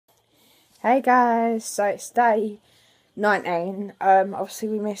Hey guys, so it's day 19. Obviously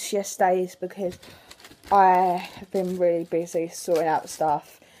we missed yesterday's because I have been really busy sorting out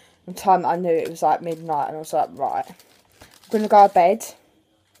stuff. From the time I knew it was like midnight, and I was like, right, I'm gonna go to bed.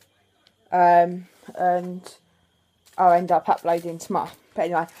 And I'll end up uploading tomorrow. But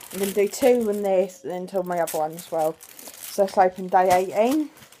anyway, I'm gonna do 2 on this and then 2 on my other one as well. So let's open day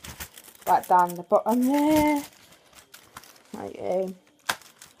 18. Right down the bottom there. 18.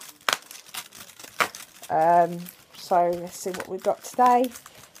 So let's see what we've got today.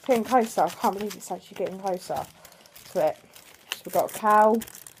 Getting closer. I can't believe it's actually getting closer to it. So we've got a cow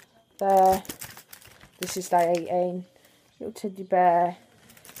there. This is day 18. Little teddy bear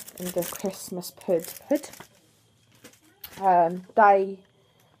and the Christmas pud. Day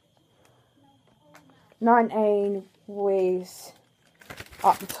 19 with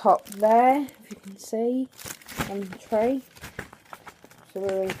up the top there, if you can see, on the tree. So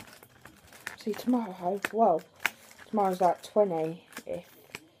we'll see tomorrow. Well, tomorrow's like 20, if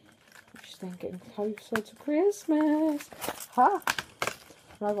which is then getting closer to Christmas. Ha!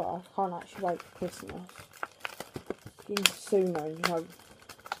 You know what? I can't actually wait for Christmas. It's getting sooner, you know.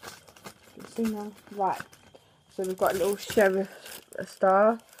 It's getting sooner. Right. So we've got a little sheriff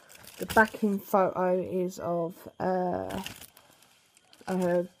star. The backing photo is of a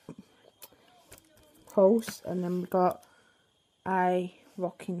horse, and then we've got a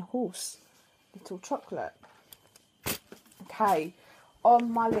rocking horse, little chocolate. Okay,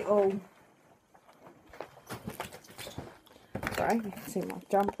 on my little, sorry, you can see my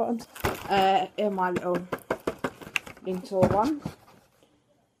jump buttons. In my little indoor one,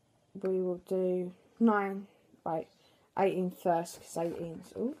 we will do 18 first, because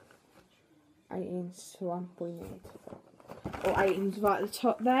 18's, ooh, 18's the one we need, or 18's right at the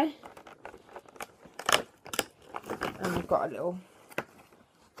top there. And we've got a little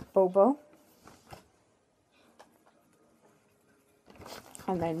bauble.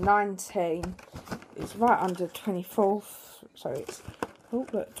 And then 19 is right under 24th. So it's, oh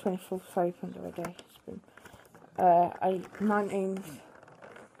look, 24th opened already. It's been 19th,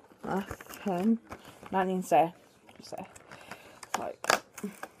 10, 19's there. It's there. It's like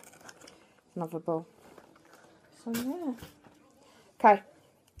another ball. So yeah. Okay.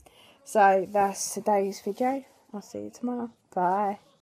 So that's today's video. I'll see you tomorrow. Bye.